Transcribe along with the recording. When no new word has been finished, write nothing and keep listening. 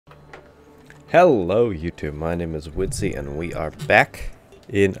Hello YouTube, my name is uidsea and we are back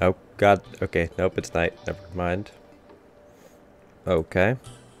in, oh god, okay, nope, it's night, never mind. Okay.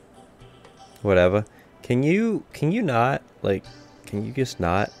 Whatever. Can you not, like, can you just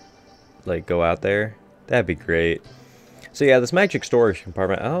not, like, go out there? That'd be great. So yeah, this magic storage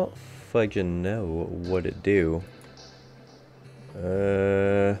compartment, I don't fucking know what it do.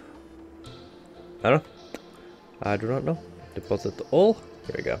 I don't know. I do not know. Deposit all.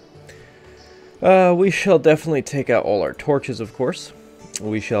 There we go. We shall definitely take out all our torches, of course.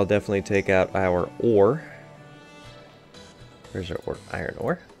 We shall definitely take out our ore. Where's our ore? Iron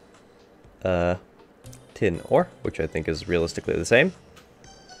ore. Tin ore, which I think is realistically the same.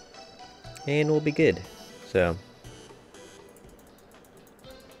 And we'll be good. So.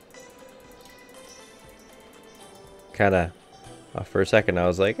 Kinda, for a second I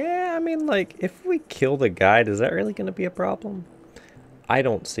was like, I mean, like, if we kill the guide, is that really gonna be a problem? I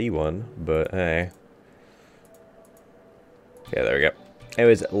don't see one, but hey. Okay, there we go.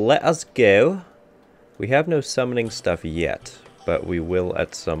 Anyways, let us go. We have no summoning stuff yet, but we will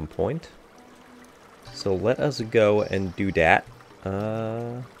at some point. So let us go and do that.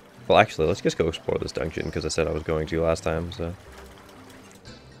 Well, actually, let's just go explore this dungeon, because I said I was going to last time, so.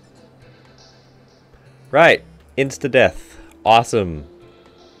 Right, insta-death. Awesome.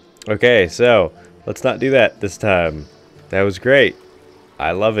 Okay, so, let's not do that this time. That was great.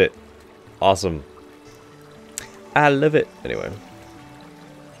 I love it. Awesome. I love it. Anyway.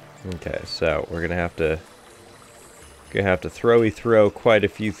 Okay, so we're gonna have to throw quite a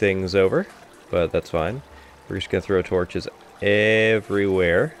few things over, but that's fine. We're just gonna throw torches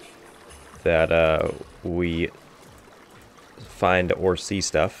everywhere that we find or see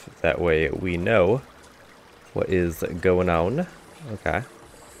stuff. That way we know what is going on. Okay.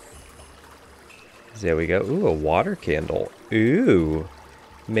 There we go. Ooh, a water candle. Ooh.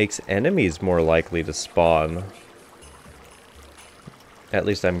 Makes enemies more likely to spawn. At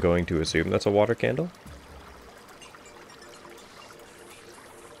least I'm going to assume that's a water candle.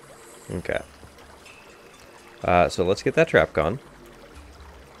 Okay. So let's get that trap gone.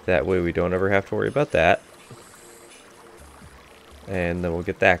 That way we don't ever have to worry about that. And then we'll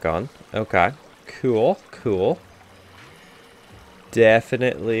get that gone. Okay. Cool, cool.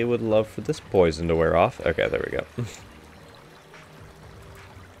 Definitely would love for this poison to wear off. Okay, there we go.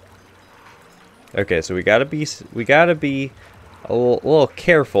 Okay, so we gotta be a little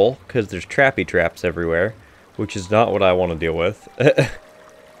careful, because there's trappy traps everywhere, which is not what I want to deal with.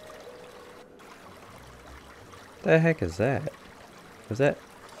 The heck is that? Is that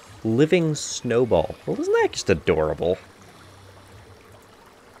living snowball? Well, isn't that just adorable?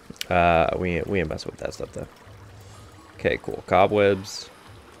 We ain't messing with that stuff though. Okay, cool. Cobwebs.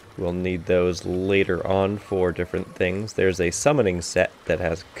 We'll need those later on for different things. There's a summoning set that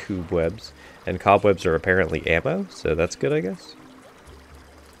has cobwebs. And cobwebs are apparently ammo, so that's good, I guess.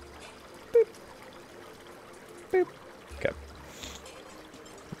 Boop. Boop. Okay.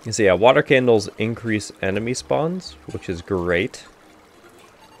 You see, yeah, water candles increase enemy spawns, which is great.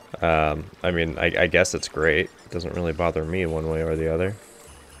 I mean, I guess it's great. It doesn't really bother me one way or the other.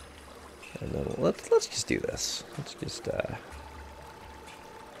 And then let's just do this. Let's just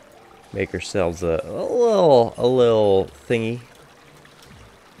make ourselves a little thingy.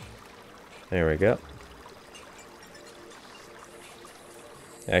 There we go.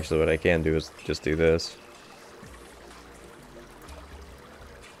 Actually, what I can do is just do this.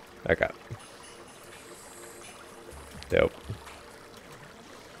 Okay. Dope.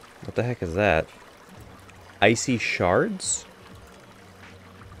 What the heck is that? Icy shards?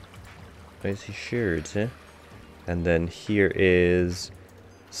 Icy shards, huh? And then here is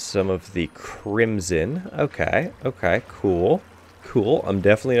some of the crimson. Okay, okay, cool. Cool. I'm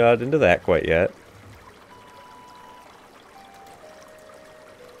definitely not into that quite yet.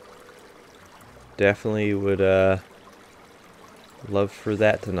 Definitely would love for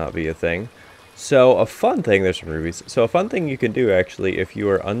that to not be a thing. So a fun thing, there's some rubies. So a fun thing you can do actually if you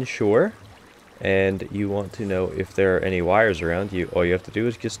are unsure and you want to know if there are any wires around you, all you have to do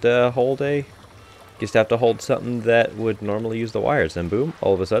is just have to hold something that would normally use the wires, and boom,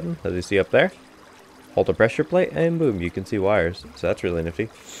 all of a sudden, as you see up there, hold a pressure plate, and boom, you can see wires. So that's really nifty.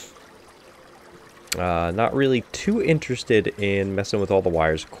 Not really too interested in messing with all the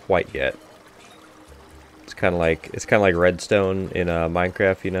wires quite yet. It's kind of like redstone in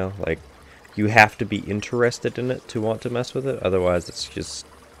Minecraft, you know? Like, you have to be interested in it to want to mess with it. Otherwise, it's just,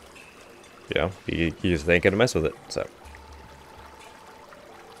 you know, you just ain't gonna mess with it. So.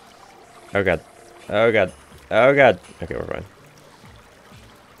 Oh god. Oh god. Oh god. Okay, we're fine.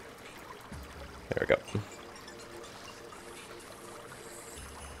 There we go.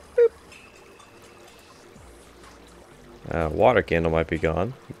 Boop. Water candle might be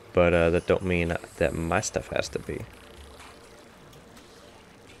gone, but that don't mean that my stuff has to be.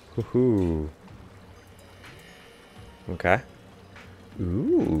 Woohoo. Okay.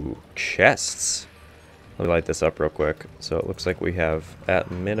 Ooh, chests. Let me light this up real quick. So it looks like we have,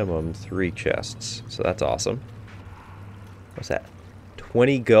 at minimum, 3 chests. So that's awesome. What's that?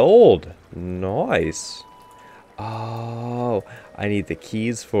 20 gold! Nice! Oh, I need the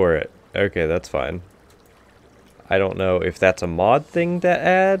keys for it. Okay, that's fine. I don't know if that's a mod thing to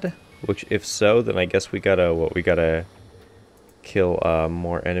add. Which, if so, then I guess we gotta, we gotta kill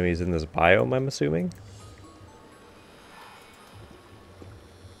more enemies in this biome, I'm assuming.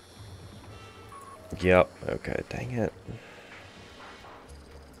 Yep, okay, dang it.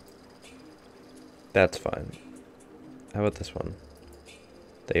 That's fine. How about this one?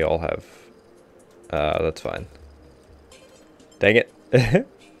 They all have... that's fine. Dang it.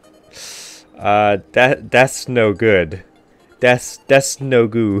 That's no good. That's no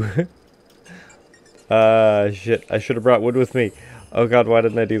goo. Shit, I should have brought wood with me. Oh god, why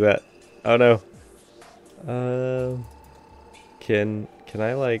didn't I do that? Oh no. Can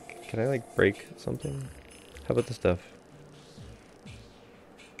I like break something? How about this stuff?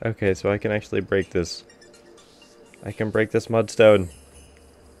 Okay, so I can actually break this. I can break this mudstone.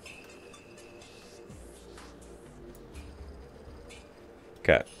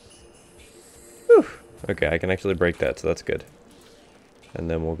 Okay. Whew. Okay, I can actually break that, so that's good.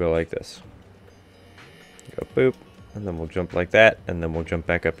 And then we'll go like this. Go boop, and then we'll jump like that, and then we'll jump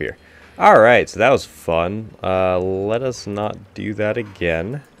back up here. Alright, so that was fun. Let us not do that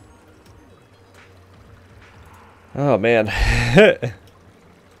again. Oh, man. Okay,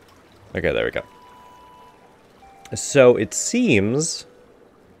 there we go. So, it seems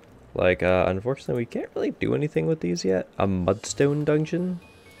like, unfortunately, we can't really do anything with these yet. A mudstone dungeon?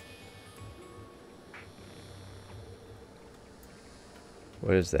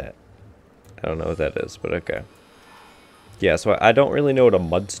 What is that? I don't know what that is, but okay. Yeah, so I don't really know what a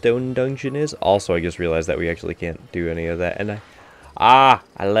mudstone dungeon is. Also, I just realized that we actually can't do any of that. And I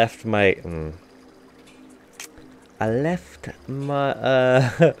left my... I left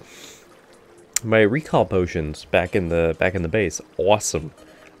my, my recall potions back in the base. Awesome.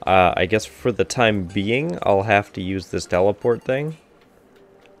 I guess for the time being, I'll have to use this teleport thing.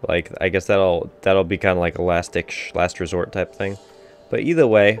 Like, I guess that'll be kind of like a last resort type thing. But either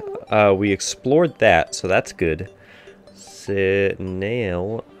way, we explored that, so that's good. So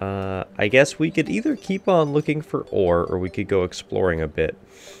now, I guess we could either keep on looking for ore, or we could go exploring a bit.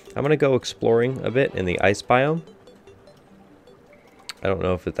 I'm gonna go exploring a bit in the ice biome. I don't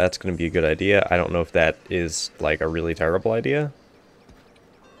know if that's gonna be a good idea. I don't know if that is like a really terrible idea.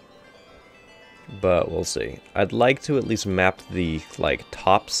 But we'll see. I'd like to at least map the like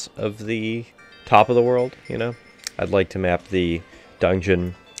top of the world, you know? I'd like to map the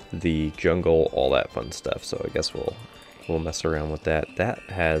dungeon, the jungle, all that fun stuff. So I guess we'll mess around with that. That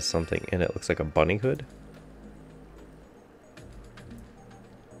has something in it. Looks like a bunny hood.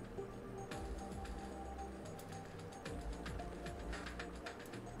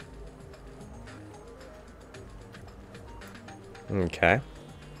 Okay.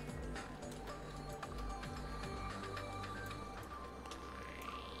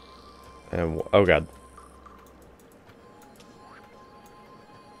 And oh god.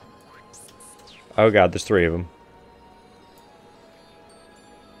 Oh god, there's 3 of them.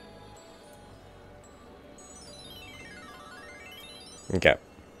 Okay.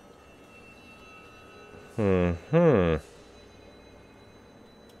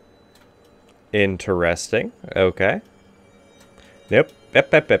 Interesting. Okay. Nope.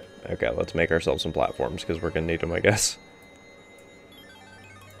 Yep. Okay, let's make ourselves some platforms, because we're going to need them, I guess.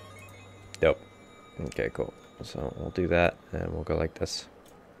 Yep. Okay, cool. So we'll do that, and we'll go like this.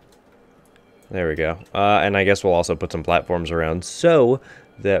 There we go. And I guess we'll also put some platforms around, so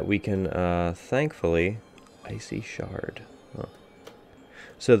that we can, thankfully... Icy shard. Huh.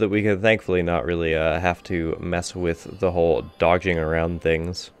 So that we can thankfully not really have to mess with the whole dodging around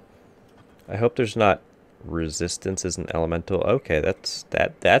things. I hope there's not... Resistance is an elemental. Okay, that's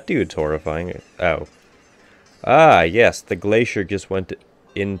that dude's horrifying. Oh. Ah, yes, the glacier just went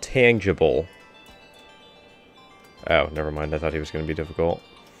intangible. Oh, never mind. I thought he was going to be difficult.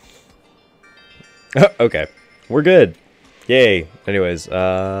 Okay, we're good. Yay. Anyways, oh,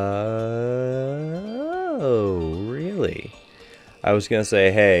 really? I was going to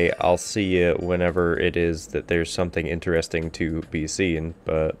say, hey, I'll see you whenever it is that there's something interesting to be seen,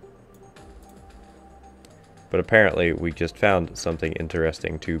 but apparently we just found something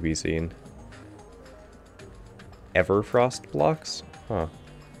interesting to be seen. Everfrost blocks? Huh.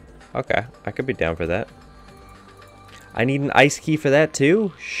 Okay, I could be down for that. I need an ice key for that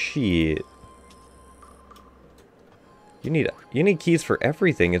too? Shit. You need keys for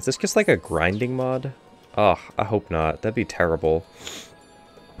everything. Is this just like a grinding mod? Oh, I hope not. That'd be terrible.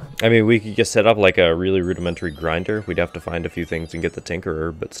 I mean, we could just set up like a really rudimentary grinder. We'd have to find a few things and get the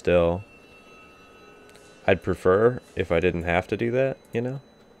tinkerer, but still. I'd prefer if I didn't have to do that, you know?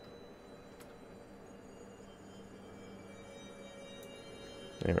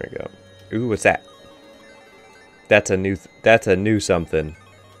 There we go. Ooh, what's that? That's a new something.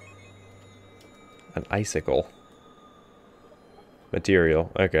 An icicle.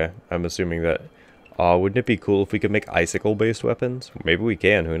 Material. Okay, I'm assuming that... wouldn't it be cool if we could make icicle-based weapons? Maybe we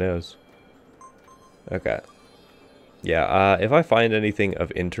can, who knows? Okay. Yeah, if I find anything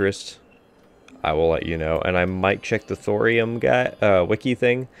of interest, I will let you know. And I might check the Thorium wiki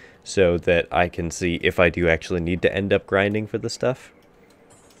thing, so that I can see if I do actually need to end up grinding for the stuff.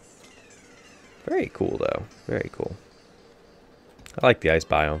 Very cool, though. Very cool. I like the ice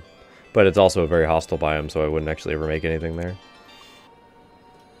biome. But it's also a very hostile biome, so I wouldn't actually ever make anything there.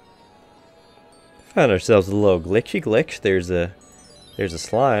 Found ourselves a little glitch. There's a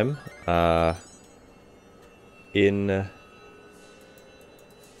slime in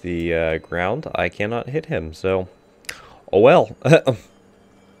the ground. I cannot hit him, so oh well.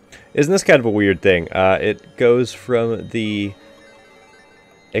 Isn't this kind of a weird thing? It goes from the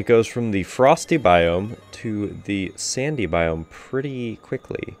frosty biome to the sandy biome pretty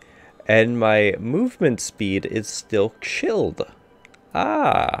quickly, and my movement speed is still chilled.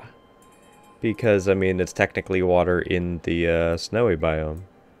 Ah. Because, I mean, it's technically water in the snowy biome.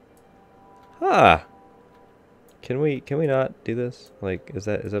 Ah! Can we not do this? Like, is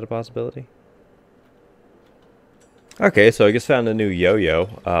that a possibility? Okay, so I just found a new yo-yo,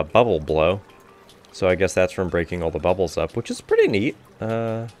 Bubble Blow. So I guess that's from breaking all the bubbles up, which is pretty neat.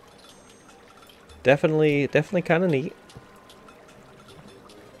 Definitely kind of neat.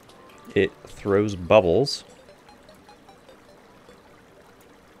 It throws bubbles,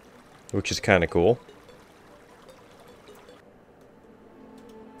 which is kind of cool.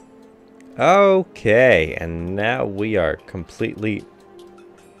 Okay, and now we are completely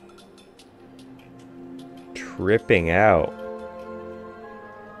tripping out.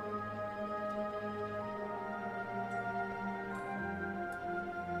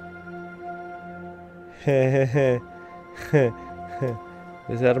 Is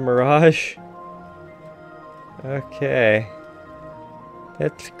that a mirage? Okay.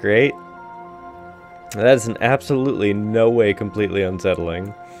 That's great. That is an absolutely no way completely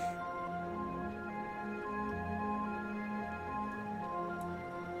unsettling.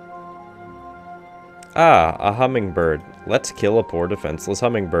 Ah, a hummingbird. Let's kill a poor defenseless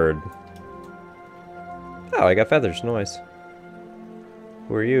hummingbird. Oh, I got feathers. Nice.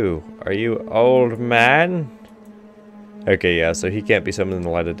 Who are you? Are you old man? Okay, yeah, so he can't be summoned in the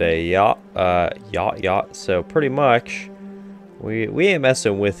light of day. Yacht. So pretty much, we ain't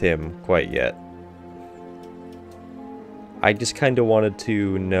messing with him quite yet. I just kind of wanted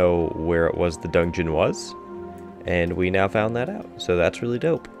to know where it was the dungeon was, and we now found that out. So that's really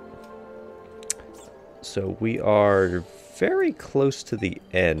dope. So we are very close to the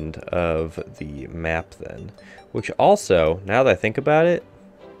end of the map then, which also, now that I think about it,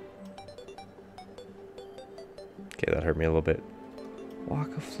 okay, that hurt me a little bit.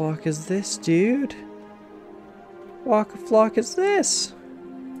 Walk a flock is this, dude? Walk a flock is this?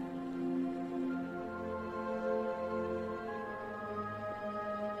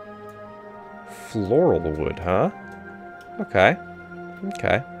 Floral wood, huh? Okay.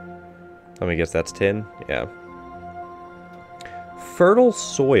 Okay. Let me guess that's tin? Yeah. Fertile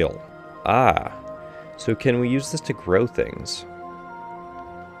soil. Ah. So can we use this to grow things?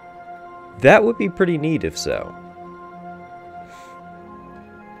 That would be pretty neat if so.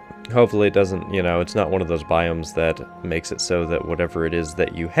 Hopefully it doesn't, you know, it's not one of those biomes that makes it so that whatever it is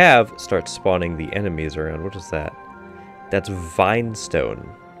that you have starts spawning the enemies around. What is that? That's vinestone.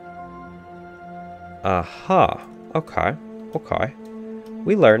 Aha. Okay. Okay.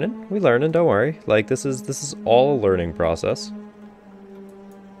 We learning, don't worry. Like, this is all a learning process.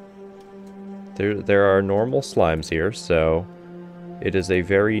 There are normal slimes here, so it is a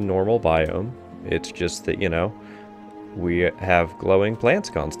very normal biome. It's just that, you know, we have glowing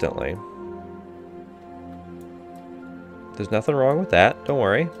plants constantly. There's nothing wrong with that, don't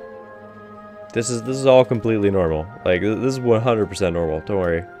worry. This is all completely normal. Like, this is 100% normal, don't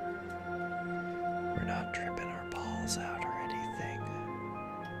worry. We're not tripping our balls out or anything.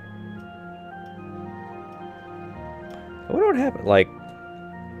 I wonder what happened. Like,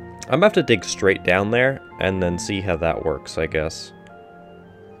 I'm gonna have to dig straight down there and then see how that works, I guess.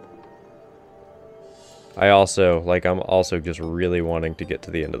 I'm also just really wanting to get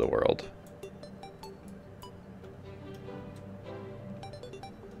to the end of the world.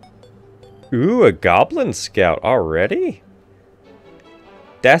 Ooh, a goblin scout already?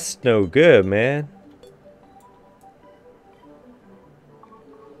 That's no good, man.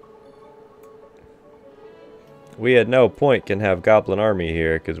 We at no point can have goblin army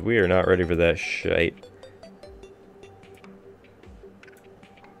here, because we are not ready for that shite.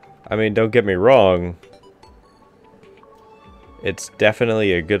 I mean, don't get me wrong. It's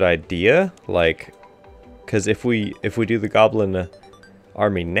definitely a good idea, like, because if we do the goblin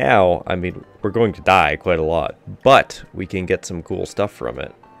army now, I mean, we're going to die quite a lot, but we can get some cool stuff from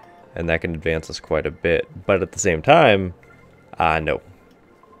it, and that can advance us quite a bit. But at the same time, no, I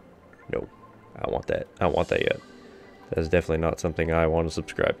don't want that. I don't want that yet. That is definitely not something I want to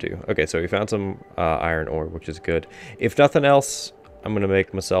subscribe to. Okay, so we found some iron ore, which is good. If nothing else, I'm gonna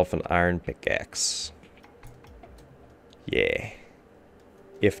make myself an iron pickaxe. Yeah.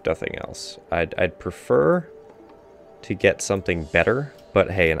 If nothing else, I'd prefer to get something better,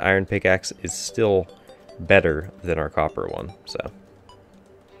 but hey, an iron pickaxe is still better than our copper one. So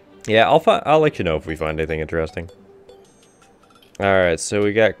yeah, I'll let you know if we find anything interesting. All right, so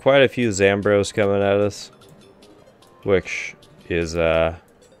we got quite a few Zambros coming at us, which is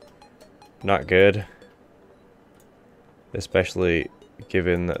not good, especially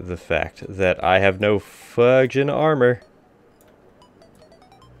given the fact that I have no fudging armor.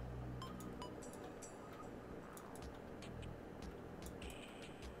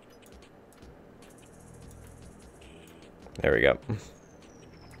 There we go.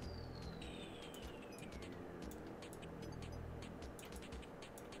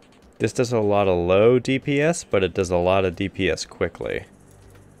 This does a lot of low DPS, but it does a lot of DPS quickly.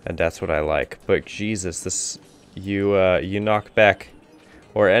 And that's what I like. But Jesus, this you knock back,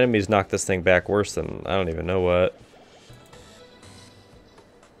 or enemies knock this thing back worse than I don't even know what.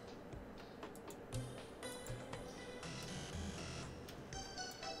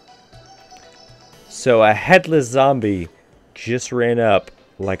 So a headless zombie just ran up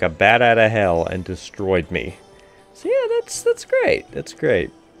like a bat out of hell and destroyed me. So yeah, that's great. That's great.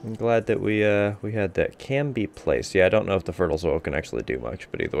 I'm glad that we had that. Can be placed. Yeah, I don't know if the fertile soil can actually do much,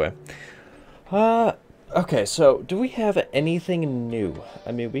 but either way. Okay, so do we have anything new?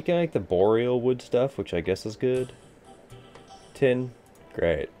 I mean, we can make the boreal wood stuff, which I guess is good. Tin,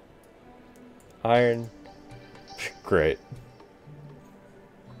 great. Iron, great.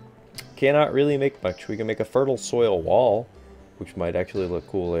 Cannot really make much. We can make a fertile soil wall, which might actually look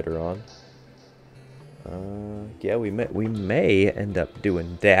cool later on. Yeah, we may end up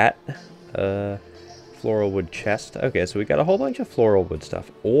doing that. Floral wood chest. Okay, so we got a whole bunch of floral wood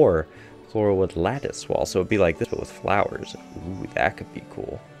stuff, or floral wood lattice wall. So it'd be like this, but with flowers. Ooh, that could be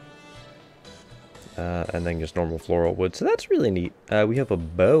cool. And then just normal floral wood. So that's really neat. We have a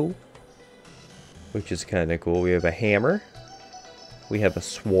bow, which is kind of cool. We have a hammer. We have a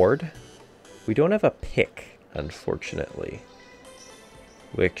sword. We don't have a pick, unfortunately.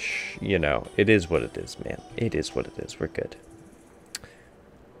 Which, you know, it is what it is, man. It is what it is. We're good.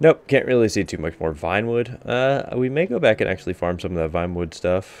 Nope, can't really see too much more vinewood. We may go back and actually farm some of that vinewood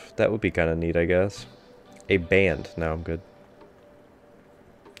stuff. That would be kind of neat, I guess. A band. Now I'm good.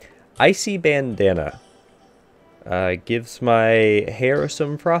 Icy bandana. Gives my hair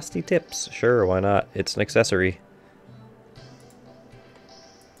some frosty tips. Sure, why not? It's an accessory.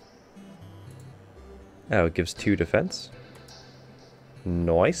 Oh, it gives 2 defense.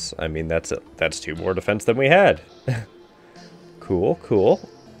 Nice. I mean, that's 2 more defense than we had. Cool, cool.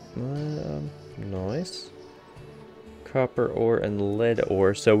 Nice. Copper ore and lead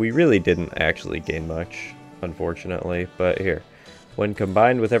ore. So we really didn't actually gain much, unfortunately. But here, when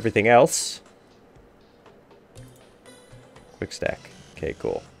combined with everything else, quick stack. Okay,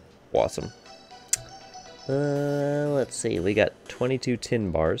 cool. Awesome. Let's see. We got 22 tin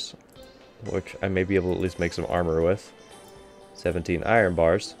bars, which I may be able to at least make some armor with. 17 iron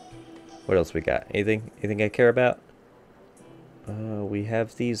bars. What else we got? Anything I care about? We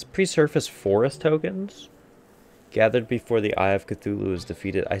have these pre-surface forest tokens. Gathered before the Eye of Cthulhu is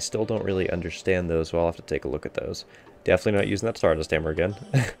defeated. I still don't really understand those, so I'll have to take a look at those. Definitely not using that Stardust Hammer again.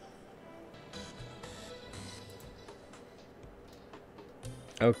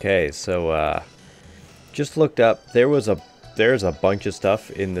 Okay, so just looked up. There's a bunch of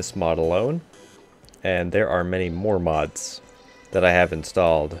stuff in this mod alone, and there are many more mods that I have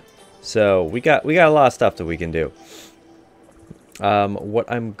installed. So we got a lot of stuff that we can do. What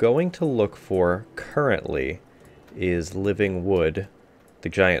I'm going to look for currently is living wood, the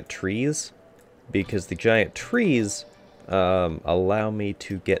giant trees, because the giant trees allow me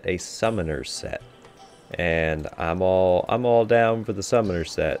to get a summoner set, and I'm all down for the summoner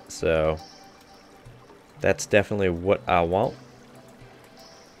set, so that's definitely what I want.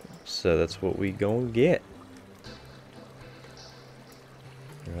 So that's what we gonna get.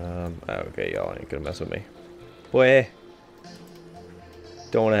 Okay, y'all ain't gonna mess with me, boy.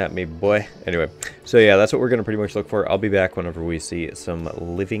 Don't at me, boy. Anyway, so yeah, that's what we're gonna pretty much look for. I'll be back whenever we see some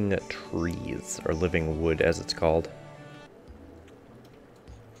living trees, or living wood as it's called.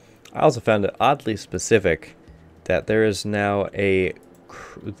 I also found it oddly specific that there is now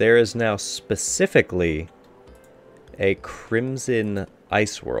specifically a crimson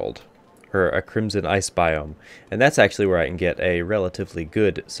ice world, or a crimson ice biome, and that's actually where I can get a relatively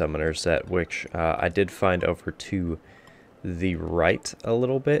good summoner set, which I did find over to the right a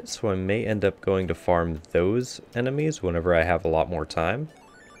little bit, so I may end up going to farm those enemies whenever I have a lot more time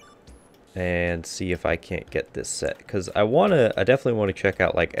and see if I can't get this set, because I definitely want to check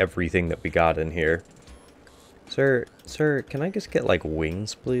out like everything that we got in here. Sir, can I just get like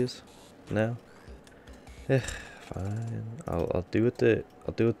wings, please? No? Fine. I'll do it the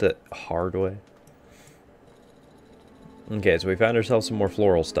hard way. Okay, so we found ourselves some more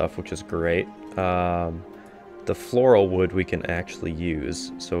floral stuff, which is great. The floral wood we can actually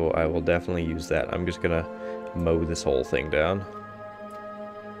use, so I will definitely use that. I'm just gonna mow this whole thing down.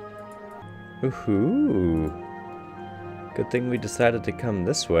 Ooh, good thing we decided to come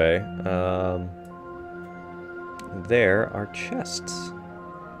this way. There are chests.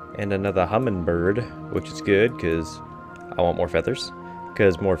 And another hummingbird, which is good, because I want more feathers.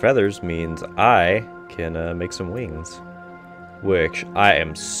 Because more feathers means I can make some wings, which I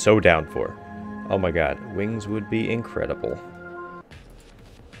am so down for. Oh my god, wings would be incredible.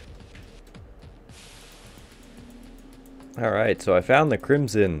 Alright, so I found the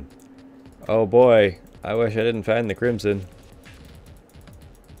crimson. Oh boy, I wish I didn't find the crimson.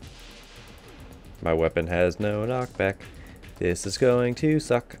 My weapon has no knockback. This is going to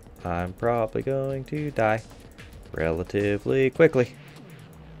suck. I'm probably going to die relatively quickly.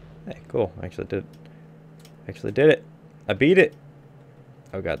 Hey, cool. I actually did it. I beat it.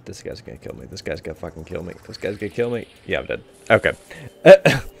 Oh god, this guy's gonna kill me. This guy's gonna fucking kill me. This guy's gonna kill me. Yeah, I'm dead. Okay.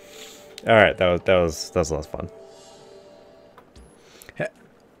 Alright, that was a lot of fun.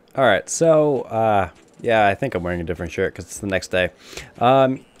 Alright, so, yeah, I think I'm wearing a different shirt because it's the next day.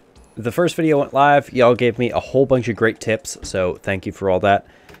 The first video went live. Y'all gave me a whole bunch of great tips, so thank you for all that.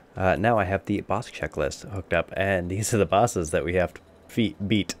 Now I have the boss checklist hooked up, and these are the bosses that we have to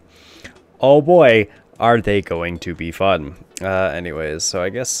beat. Oh boy, are they going to be fun. Anyways, so I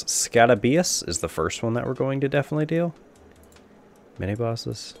guess Scarabeus is the first one that we're going to definitely do. Mini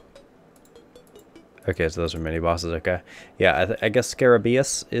bosses. Okay, so those are mini bosses, okay. Yeah, I guess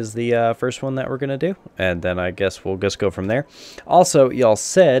Scarabeus is the first one that we're going to do, and then I guess we'll just go from there. Also, y'all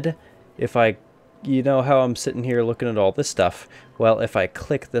said, you know how I'm sitting here looking at all this stuff? Well, if I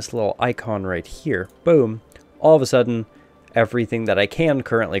click this little icon right here, boom, all of a sudden, everything that I can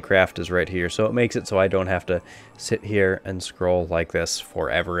currently craft is right here, so it makes it so I don't have to sit here and scroll like this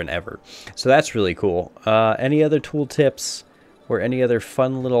forever and ever. So that's really cool. Any other tool tips? Or any other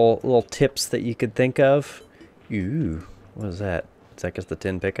fun little tips that you could think of? Ooh, what is that? Is that just the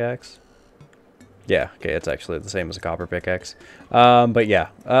tin pickaxe? Yeah, okay, it's actually the same as a copper pickaxe. But yeah,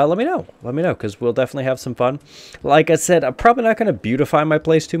 let me know. Let me know, because we'll definitely have some fun. Like I said, I'm probably not going to beautify my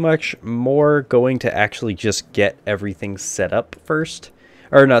place too much. More going to actually just get everything set up first.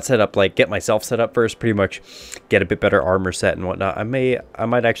 Or not set up, like get myself set up first, pretty much get a bit better armor set and whatnot. I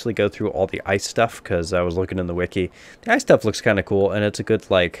might actually go through all the ice stuff, because I was looking in the wiki. The ice stuff looks kind of cool, and it's a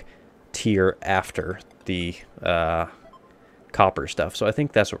good like tier after the copper stuff. So I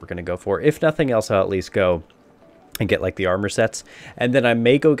think that's what we're gonna go for. If nothing else, I'll at least go and get like the armor sets, and then I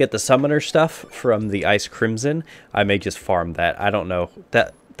may go get the summoner stuff from the ice crimson. I may just farm that. I don't know.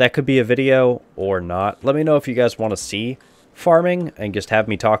 That could be a video or not. Let me know if you guys want to see farming and just have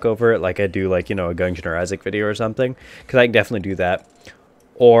me talk over it like I do, like, you know, a Gungeon or Isaac video or something, because I can definitely do that,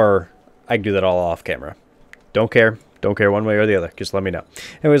 or I can do that all off camera. Don't care one way or the other. Just let me know.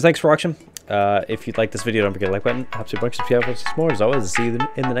 Anyways, thanks for watching. If you'd like this video, don't forget to like button, helps me a bunch. Subscribe for more. As always, see you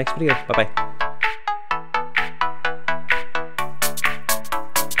in the next video. Bye bye.